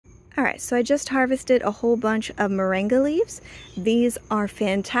Alright, so I just harvested a whole bunch of moringa leaves. These are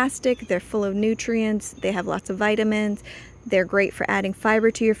fantastic. They're full of nutrients. They have lots of vitamins. They're great for adding fiber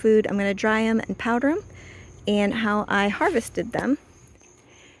to your food. I'm going to dry them and powder them. And how I harvested them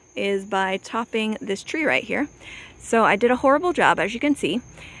is by topping this tree right here. So I did a horrible job, as you can see.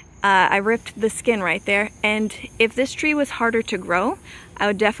 I ripped the skin right there, and if this tree was harder to grow, I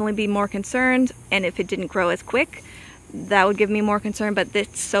would definitely be more concerned, and if it didn't grow as quick, that would give me more concern, but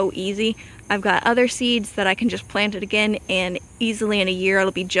it's so easy. I've got other seeds that I can just plant it again, and easily in a year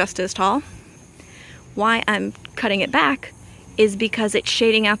it'll be just as tall. Why I'm cutting it back is because it's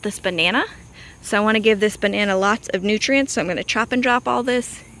shading out this banana. So I want to give this banana lots of nutrients, so I'm going to chop and drop all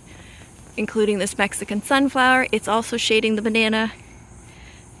this, including this Mexican sunflower. It's also shading the banana.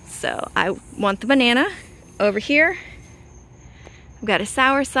 So I want the banana. Over here, I've got a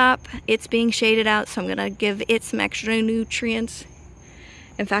soursop. It's being shaded out, so I'm going to give it some extra nutrients.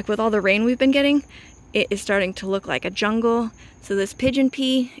 In fact, with all the rain we've been getting, it is starting to look like a jungle. So this pigeon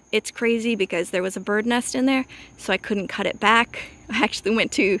pea, it's crazy because there was a bird nest in there, so I couldn't cut it back. I actually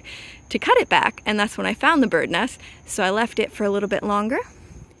went to cut it back, and that's when I found the bird nest, so I left it for a little bit longer.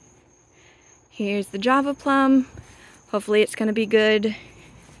 Here's the Java plum. Hopefully it's going to be good.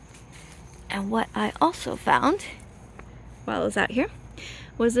 And what I also found while I was out here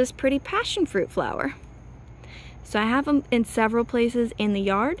was this pretty passion fruit flower. So I have them in several places in the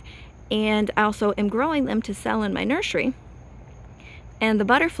yard, and I also am growing them to sell in my nursery. And the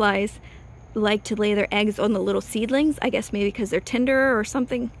butterflies like to lay their eggs on the little seedlings, I guess maybe because they're tender or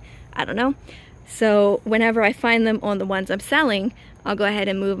something, I don't know. So whenever I find them on the ones I'm selling, I'll go ahead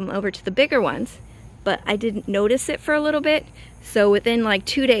and move them over to the bigger ones. But I didn't notice it for a little bit, so within like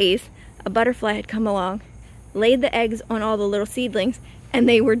 2 days, a butterfly had come along, laid the eggs on all the little seedlings, and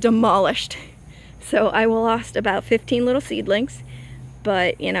they were demolished. So I lost about 15 little seedlings,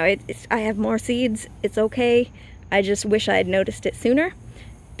 but you know, I have more seeds, it's okay. I just wish I had noticed it sooner,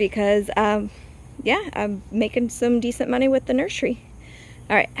 because yeah, I'm making some decent money with the nursery.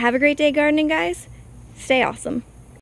 Alright, have a great day gardening, guys. Stay awesome.